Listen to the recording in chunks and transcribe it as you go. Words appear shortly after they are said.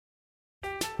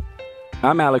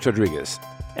I'm Alex Rodriguez.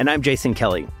 And I'm Jason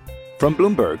Kelly. From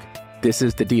Bloomberg, this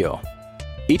is The Deal.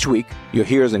 Each week, you'll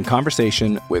hear us in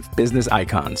conversation with business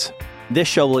icons. This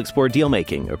show will explore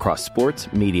deal-making across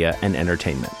sports, media, and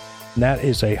entertainment. That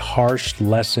is a harsh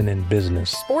lesson in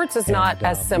business. Sports is not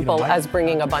as simple as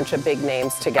bringing a bunch of big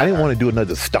names together. I didn't want to do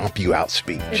another stomp you out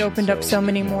speech. It opened up so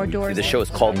many more doors. The show is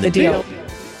called The Deal.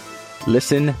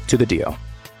 Listen to The Deal.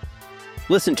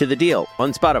 Listen to The Deal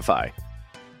on Spotify.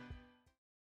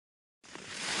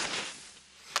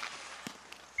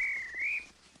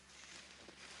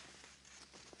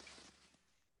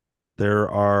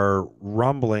 There are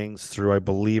rumblings through, I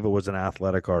believe it was an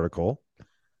Athletic article,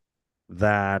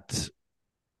 that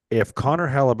if Connor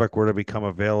Hellebuyck were to become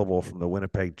available from the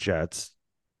Winnipeg Jets,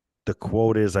 the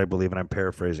quote is, I believe, and I'm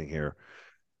paraphrasing here,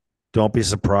 don't be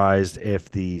surprised if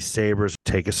the Sabres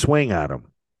take a swing at him.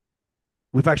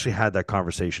 We've actually had that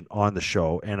conversation on the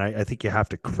show, and I think you have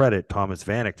to credit Thomas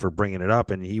Vanek for bringing it up,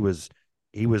 and he was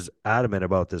adamant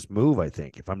about this move, I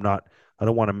think. I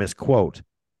don't want to misquote,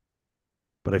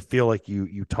 but I feel like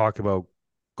you talk about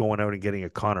going out and getting a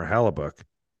Connor Hellebuyck,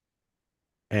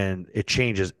 and it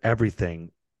changes everything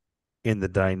in the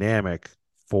dynamic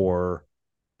for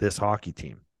this hockey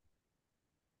team.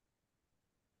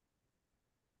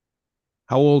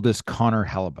 How old is Connor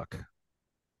Hellebuyck?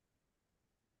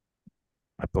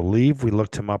 I believe we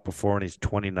looked him up before, and he's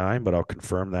 29, but I'll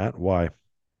confirm that. Why?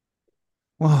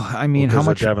 Well, I mean, how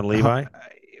much? Devin Levi?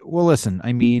 Well, listen,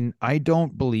 I mean, I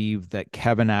don't believe that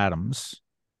Kevin Adams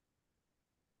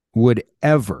would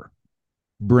ever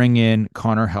bring in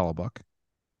Connor Hellebuyck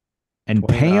and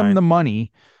pay him the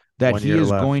money that he is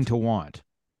going to want.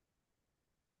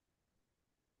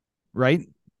 Right?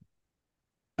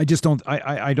 I just don't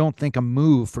I don't think a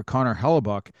move for Connor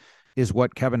Hellebuyck is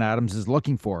what Kevin Adams is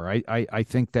looking for. I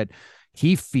think that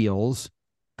he feels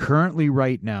currently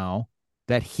right now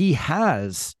that he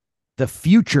has the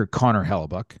future Connor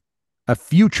Hellebuyck, a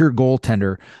future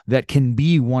goaltender that can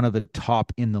be one of the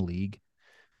top in the league.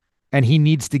 And he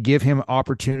needs to give him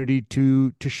opportunity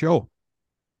to show.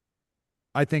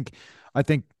 I think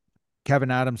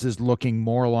Kevin Adams is looking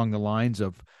more along the lines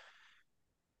of,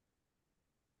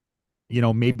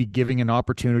 maybe giving an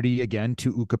opportunity again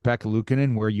to Ukko-Pekka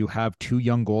Luukkonen, where you have two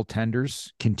young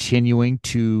goaltenders continuing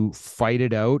to fight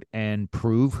it out and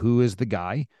prove who is the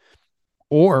guy,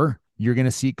 or you're going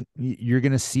to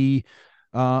see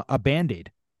a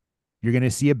Band-Aid. You're going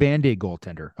to see a Band-Aid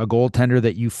goaltender, a goaltender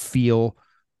that you feel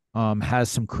has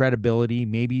some credibility,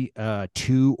 maybe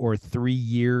 2 or 3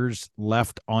 years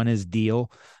left on his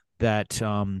deal that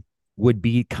would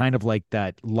be kind of like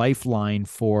that lifeline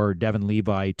for Devin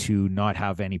Levi to not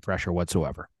have any pressure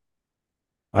whatsoever.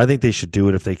 I think they should do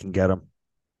it if they can get him.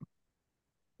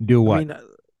 Do what? I mean,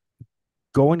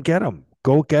 go and get him.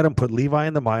 Go get him. Put Levi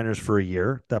in the minors for a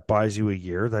year. That buys you a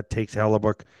year. That takes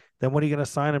Hellebuyck. Then what are you going to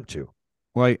sign him to?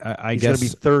 Well, I He's guess going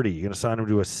to be 30. You're going to sign him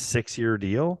to a 6-year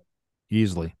deal?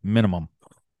 Easily. Minimum.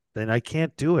 Then I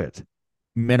can't do it.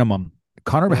 Minimum.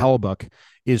 Connor Hellebuyck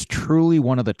is truly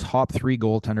one of the top 3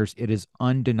 goaltenders. It is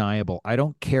undeniable. I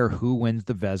don't care who wins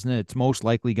the Vezina. It's most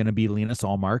likely going to be Linus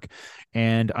Ullmark.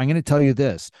 And I'm going to tell you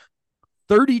this.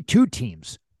 32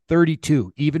 teams,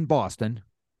 32, even Boston,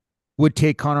 would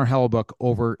take Connor Hellebuyck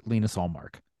over Linus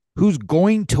Ullmark. Who's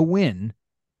going to win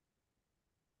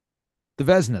the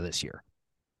Vezina this year?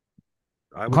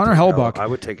 Connor Hellebuyck. I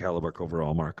would take Hellebuyck over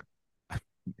Ullmark.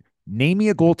 Name me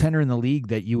a goaltender in the league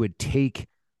that you would take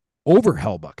over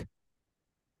Hellebuyck.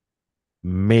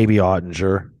 Maybe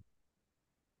Ottinger.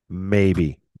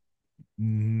 Maybe.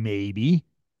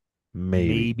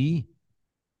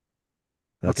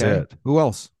 That's okay. it. Who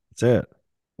else? That's it.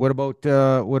 What about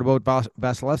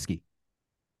Vasilevsky?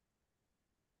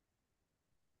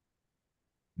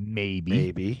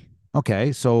 Maybe.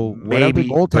 Okay, so what other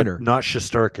goaltender? But not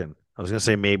Shesterkin. I was going to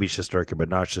say maybe Shesterkin, but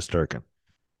not Shesterkin.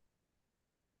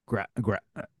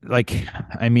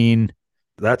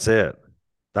 That's it.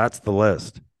 That's the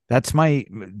list. That's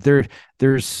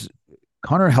there's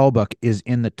Connor Hellebuyck is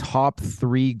in the top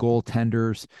 3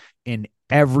 goaltenders in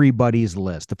everybody's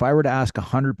list. If I were to ask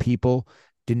 100 people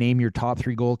to name your top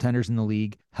 3 goaltenders in the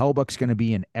league, Hellebuyck's going to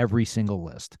be in every single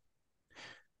list.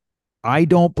 I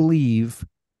don't believe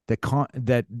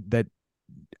that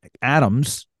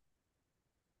Adams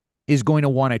is going to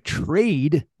want to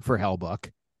trade for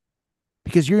Hellebuyck,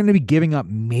 because you're going to be giving up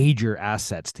major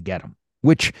assets to get him,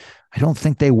 which I don't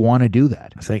think they want to do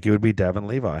that. I think it would be Devin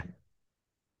Levi.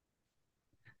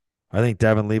 I think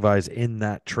Devin Levi's in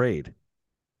that trade.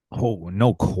 Oh,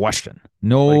 no question.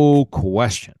 No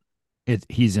question.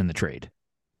 He's in the trade.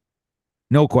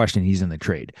 No question he's in the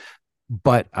trade.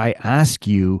 But I ask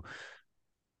you,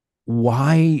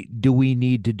 why do we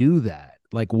need to do that?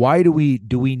 Like, why do we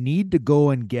need to go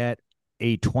and get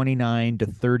a 29 to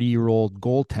 30-year-old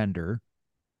goaltender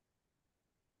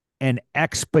and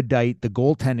expedite the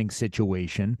goaltending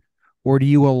situation? Or do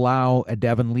you allow a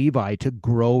Devin Levi to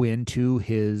grow into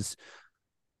his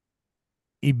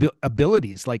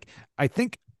abilities? Like, I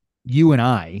think you and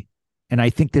I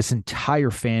think this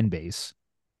entire fan base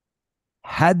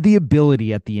had the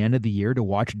ability at the end of the year to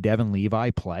watch Devin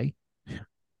Levi play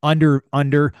under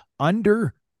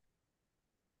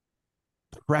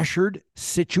pressured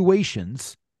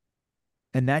situations,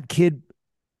 and that kid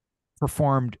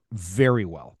performed very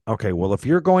well. Okay, well, if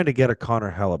you're going to get a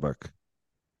Connor Hellebuck,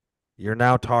 you're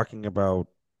now talking about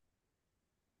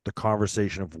the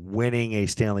conversation of winning a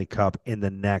Stanley Cup in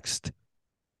the next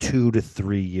 2 to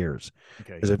 3 years.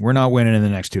 Okay, we're not winning in the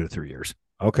next 2 to 3 years.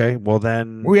 Okay, well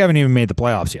then we haven't even made the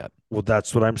playoffs yet. Well,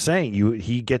 that's what I'm saying.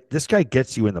 This guy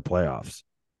gets you in the playoffs.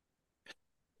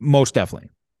 Most definitely.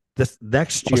 This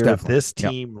next year, if this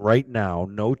team right now,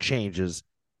 no changes,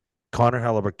 Connor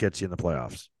Hellebuck gets you in the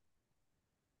playoffs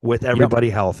with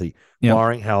everybody healthy,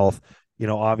 barring health. You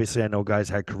know, obviously, I know guys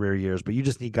had career years, but you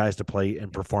just need guys to play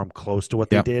and perform close to what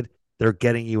they did. They're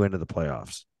getting you into the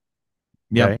playoffs.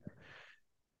 Yeah. Okay?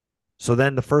 So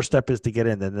then the first step is to get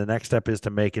in. Then the next step is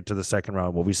to make it to the second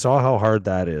round. Well, we saw how hard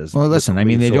that is. Well, listen, I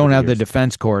mean, they don't have the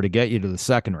defense core to get you to the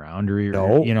second round.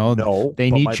 They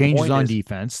need changes on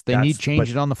defense. They need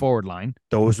changes on the forward line.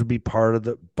 Those would be part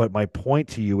of but my point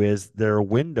to you is their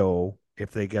window,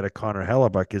 if they get a Connor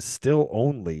Hellebuck, is still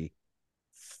only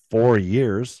 4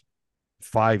 years,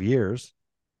 5 years,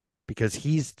 because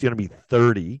he's going to be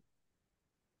 30.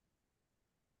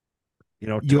 You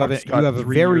know, you have a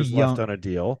very young left on a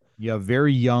deal. You have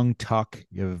very young Tuck.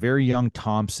 You have a very young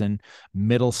Thompson,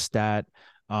 Middlestat.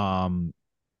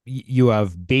 You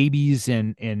have babies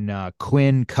in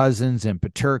Quinn, Cousins, and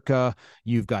Peterka.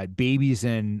 You've got babies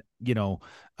in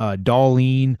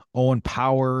Darlene, Owen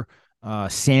Power,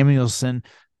 Samuelson.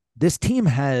 This team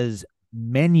has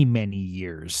many, many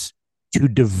years to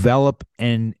develop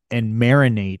and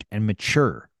marinate and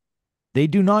mature. They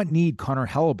do not need Connor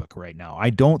Hellebuck right now.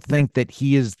 I don't think that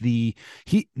he is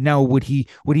now would he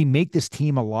make this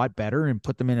team a lot better and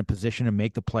put them in a position to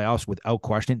make the playoffs without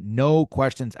question? No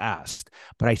questions asked.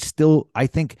 But I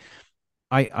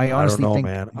honestly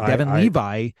think Devin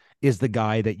Levi is the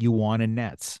guy that you want in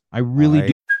nets. I really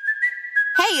do.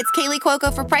 Hey, it's Kaylee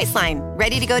Cuoco for Priceline.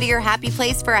 Ready to go to your happy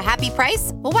place for a happy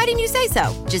price? Well, why didn't you say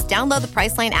so? Just download the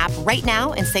Priceline app right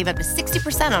now and save up to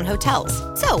 60% on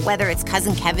hotels. So whether it's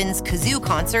Cousin Kevin's Kazoo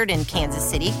Concert in Kansas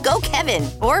City, go Kevin,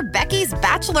 or Becky's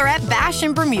Bachelorette Bash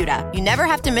in Bermuda, you never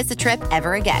have to miss a trip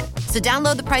ever again. So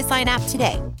download the Priceline app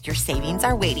today. Your savings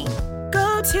are waiting.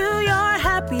 Go to your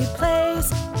happy place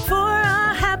for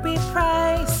a happy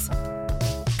price.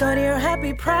 Go to your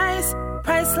happy price,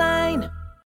 Priceline.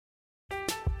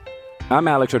 I'm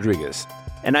Alex Rodriguez.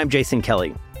 And I'm Jason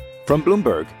Kelly. From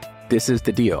Bloomberg, this is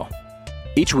The Deal.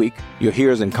 Each week, you'll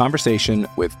hear us in conversation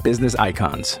with business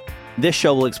icons. This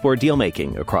show will explore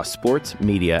deal-making across sports,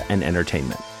 media, and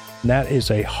entertainment. That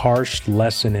is a harsh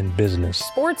lesson in business.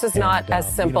 Sports is not as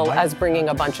simple as bringing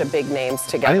a bunch of big names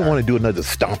together. I didn't want to do another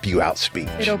stomp you out speech.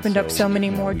 It opened up so many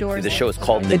more doors. The show is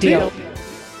called The Deal.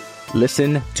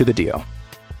 Listen to The Deal.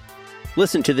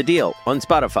 Listen to The Deal on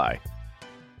Spotify.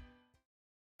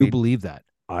 You believe that?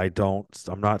 I'm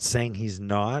not saying he's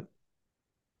not,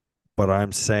 but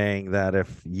I'm saying that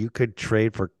if you could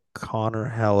trade for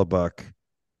Connor Hellebuck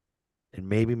and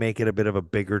maybe make it a bit of a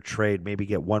bigger trade, maybe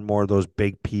get one more of those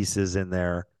big pieces in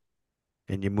there,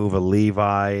 and you move a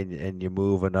Levi and you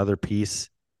move another piece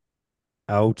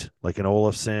out, like an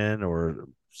Olofsson or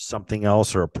something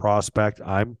else, or a prospect,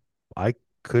 I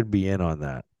could be in on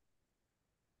that.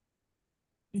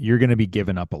 You're going to be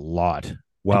giving up a lot.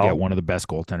 Well, to get one of the best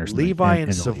goaltenders. Levi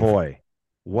and Savoy.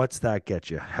 What's that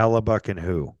get you? Hellebuck and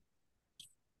who?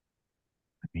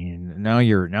 I mean, now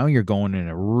you're going in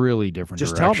a really different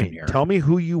direction here. Tell me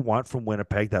who you want from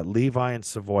Winnipeg that Levi and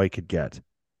Savoy could get.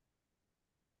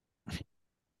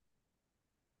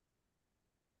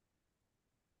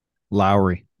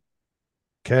 Lowry.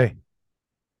 Okay.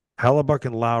 Hellebuck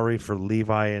and Lowry for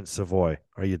Levi and Savoy.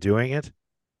 Are you doing it?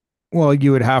 Well,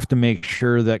 you would have to make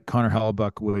sure that Connor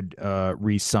Hellebuck would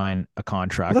re-sign a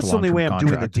contract. Well, that's the only way I'm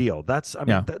doing the deal.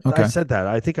 I said that.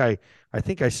 I think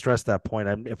I stressed that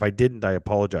point. If I didn't, I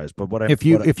apologize. But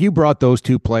if you brought those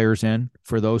two players in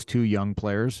for those two young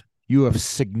players, you have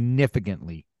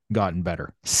significantly gotten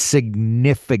better.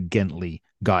 Significantly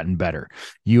gotten better.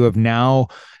 You now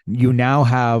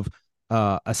have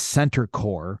a center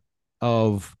core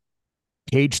of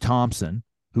Tage Thompson,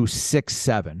 who's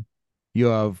 6'7", You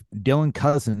have Dylan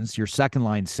Cousins, your second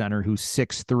line center, who's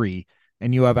 6'3",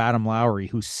 and you have Adam Lowry,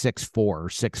 who's 6'4" or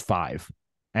 6'5",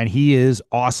 and he is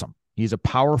awesome. He's a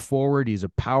power forward. He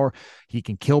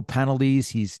can kill penalties.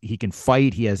 He can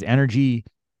fight. He has energy,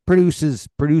 produces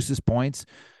points,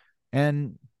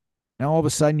 and now all of a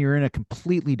sudden you're in a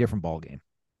completely different ballgame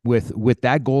with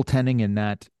that goaltending and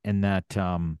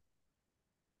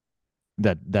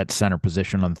that center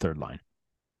position on the third line.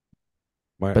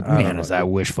 But man, is that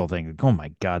wishful thing? Oh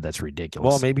my God, that's ridiculous.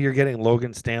 Well, maybe you're getting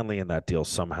Logan Stanley in that deal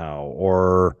somehow,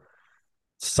 or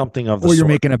something of the sort. You're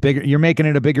making it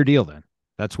a bigger deal then.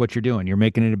 That's what you're doing. You're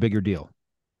making it a bigger deal.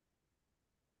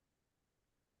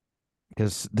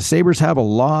 Because the Sabres have a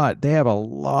lot. They have a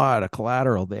lot of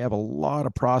collateral. They have a lot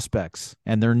of prospects,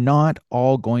 and they're not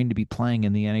all going to be playing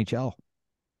in the NHL.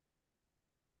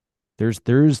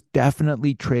 There's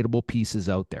definitely tradable pieces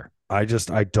out there. I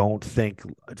don't think,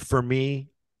 for me,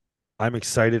 I'm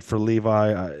excited for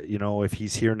Levi. If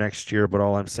he's here next year, but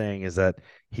all I'm saying is that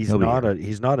he's not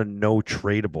a no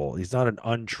tradable. He's not an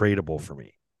untradeable for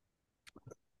me.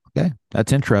 Okay,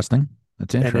 that's interesting.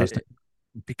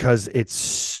 Because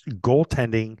it's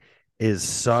goaltending is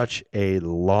such a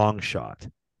long shot.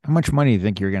 How much money do you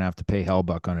think you're going to have to pay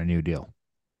Hellebuyck on a new deal?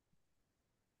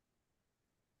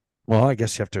 Well, I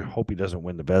guess you have to hope he doesn't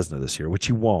win the Vezina this year, which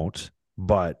he won't,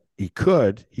 but he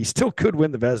could. He still could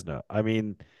win the Vezina. I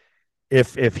mean,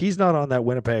 if he's not on that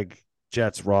Winnipeg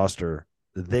Jets roster,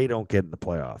 they don't get in the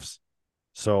playoffs.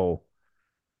 So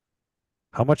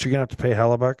how much are you going to have to pay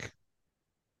Hellebuyck?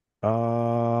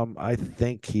 I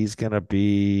think he's at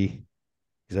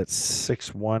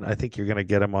 6'1". I think you're going to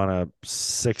get him on a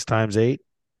 6x8.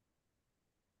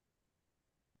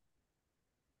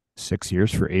 6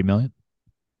 years for $8 million.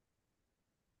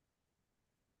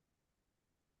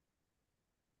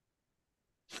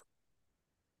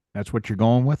 That's what you're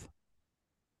going with?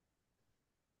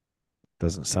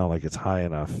 Doesn't sound like it's high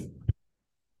enough.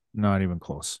 Not even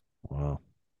close. Wow.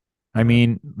 I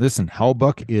mean, listen,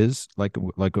 Hellebuyck is like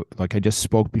I just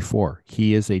spoke before.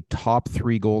 He is a top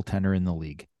 3 goaltender in the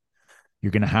league.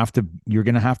 You're gonna have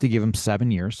to give him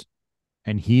 7 years,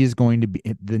 and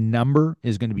the number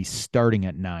is going to be starting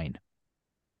at 9.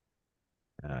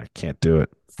 I can't do it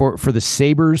for the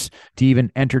Sabres to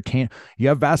even entertain. You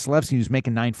have Vasilevsky who's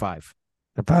making 9.5.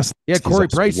 Yeah, Corey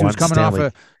Price who's coming off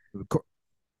a.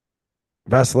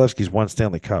 Vasilevsky's won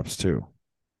Stanley Cups too.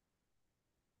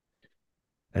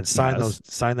 And sign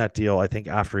that deal, I think,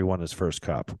 after he won his first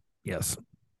cup. Yes.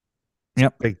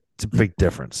 It's a big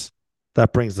difference.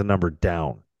 That brings the number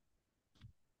down.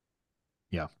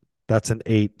 Yeah. That's an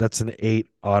 8. That's an 8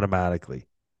 automatically.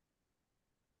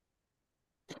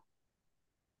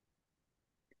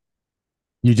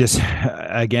 You just,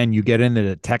 again, you get into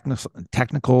the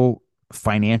technical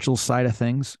financial side of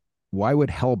things. Why would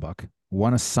Hellebuyck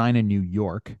want to sign in New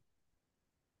York?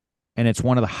 And it's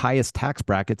one of the highest tax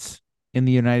brackets in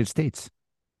the United States.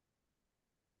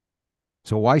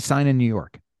 So why sign in New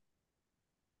York?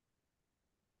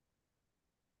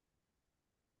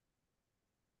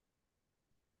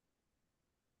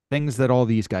 Things that all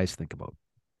these guys think about.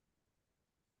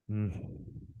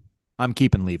 I'm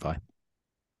keeping Levi.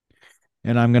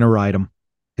 And I'm going to ride him.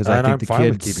 Because I think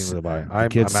the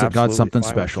kid's got something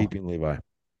special. Keeping Levi.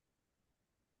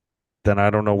 Then I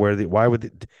don't know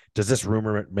does this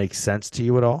rumor make sense to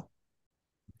you at all?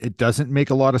 It doesn't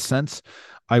make a lot of sense.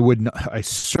 I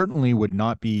certainly would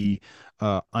not be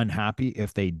unhappy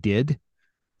if they did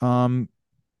go and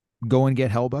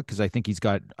get Hellebuyck, because I think he's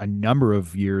got a number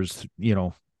of years,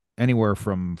 anywhere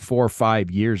from 4 or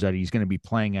 5 years that he's going to be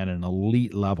playing at an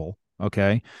elite level.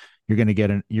 Okay. You're going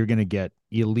to get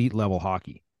elite level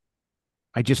hockey.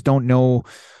 I just don't know,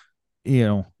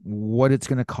 what it's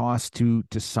going to cost to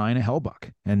sign a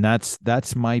Hellebuyck. And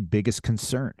that's my biggest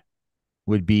concern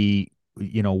would be,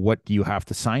 what do you have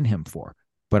to sign him for?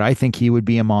 But I think he would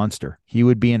be a monster. He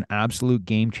would be an absolute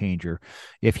game changer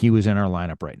if he was in our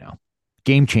lineup right now.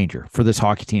 Game changer for this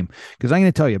hockey team. Because I'm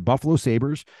going to tell you, Buffalo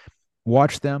Sabres,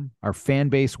 watch them. Our fan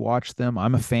base watched them.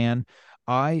 I'm a fan.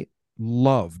 I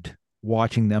loved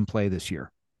watching them play this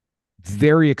year.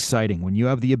 Very exciting when you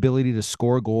have the ability to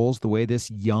score goals the way this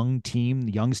youngest team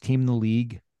in the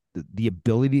league, the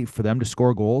ability for them to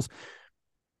score goals.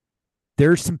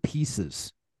 There's some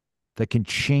pieces that can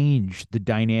change the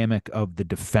dynamic of the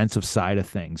defensive side of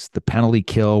things. The penalty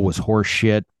kill was horse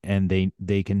shit, and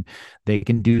they can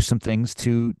do some things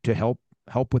to help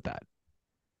with that.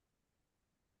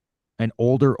 An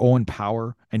older Owen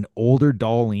Power, an older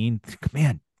Dahlin.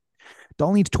 Man,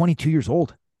 Dahlin's 22 years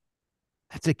old.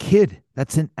 That's a kid.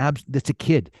 That's a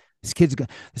kid.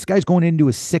 This guy's going into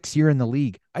his 6th year in the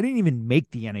league. I didn't even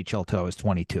make the NHL till I was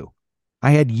 22.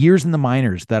 I had years in the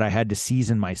minors that I had to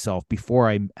season myself before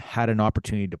I had an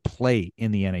opportunity to play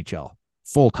in the NHL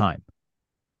full time.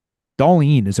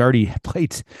 Darlene has already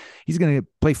played. He's going to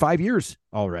play 5 years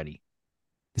already.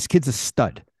 This kid's a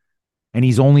stud, and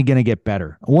he's only going to get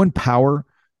better. Owen Power,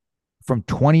 from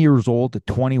 20 years old to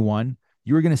 21,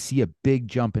 you're going to see a big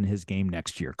jump in his game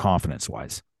next year,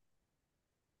 confidence-wise.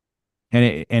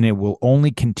 And it will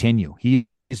only continue. He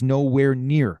is nowhere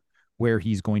near where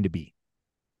he's going to be.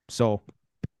 So,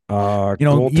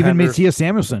 even Matthias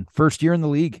Samuelsson, first year in the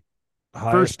league.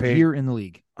 Year in the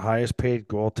league. Highest paid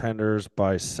goaltenders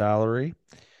by salary.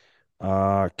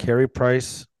 Carey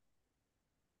Price,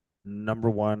 number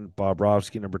 1.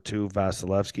 Bobrovsky, number 2.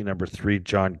 Vasilevsky, number 3.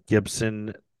 John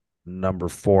Gibson, number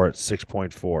 4 at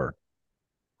 6.4.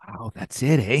 Wow, that's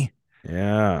it, eh?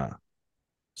 Yeah.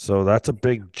 So that's a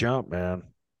big jump, man.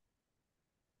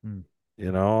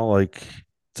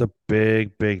 It's a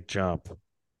big, big jump.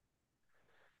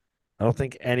 I don't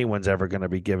think anyone's ever going to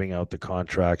be giving out the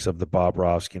contracts of the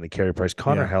Bobrovsky and the Carey Price.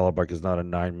 Connor Hellebuck is not a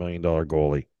 $9 million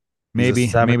goalie. Maybe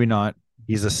not.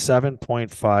 He's a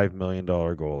 $7.5 million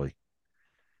goalie.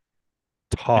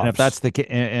 Tops. And if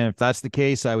that's the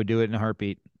case, I would do it in a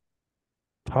heartbeat.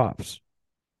 Tops.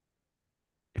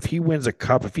 If he wins a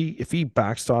cup, if he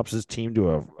backstops his team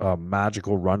to a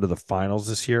magical run to the finals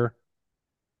this year,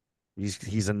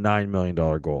 he's a $9 million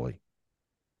goalie.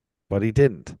 But he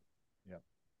didn't. Yeah.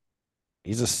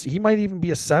 He might even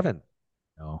be a 7.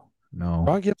 No.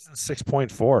 John Gibson's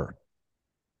 6.4.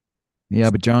 Yeah,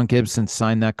 but John Gibson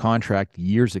signed that contract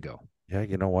years ago. Yeah,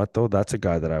 you know what though? That's a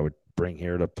guy that I would bring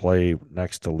here to play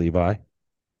next to Levi.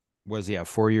 Was he have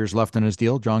 4 years left in his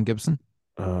deal, John Gibson?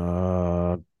 3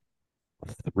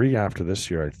 after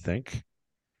this year, I think.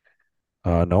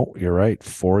 No, you're right.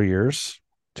 4 years.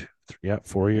 2, 3, yeah,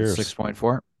 4 years.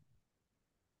 6.4.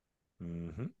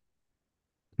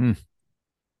 Mm-hmm.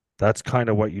 That's kind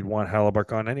of what you'd want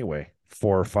Hellebuck on anyway.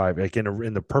 4 or 5. Like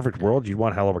in the perfect world, you'd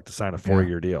want Hellebuck to sign a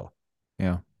 4-year deal.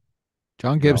 Yeah.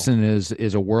 John Gibson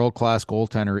is a world-class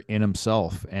goaltender in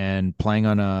himself, and playing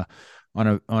on a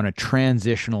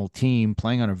transitional team,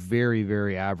 playing on a very,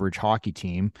 very average hockey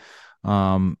team.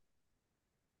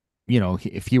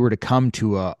 If he were to come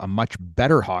to a much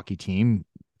better hockey team,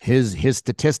 his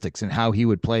statistics and how he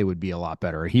would play would be a lot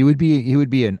better. He would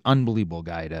be an unbelievable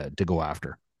guy to go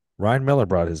after. Ryan Miller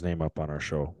brought his name up on our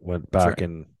show. Went back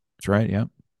in. That's right. Yeah.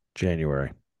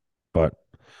 January. But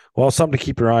something to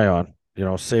keep your eye on.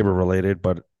 Sabre related,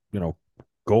 but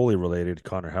goalie related.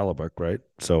 Connor Hellebuck, right?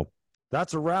 So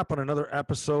that's a wrap on another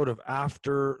episode of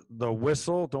After the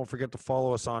Whistle. Don't forget to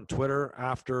follow us on Twitter,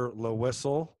 After the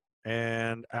Whistle,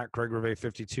 and at Craig Rivet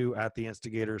 52, at the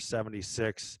Instigator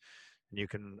 76. And you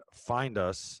can find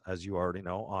us, as you already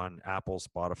know, on Apple,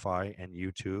 Spotify, and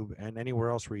YouTube, and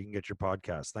anywhere else where you can get your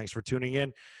podcasts. Thanks for tuning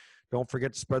in. Don't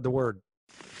forget to spread the word.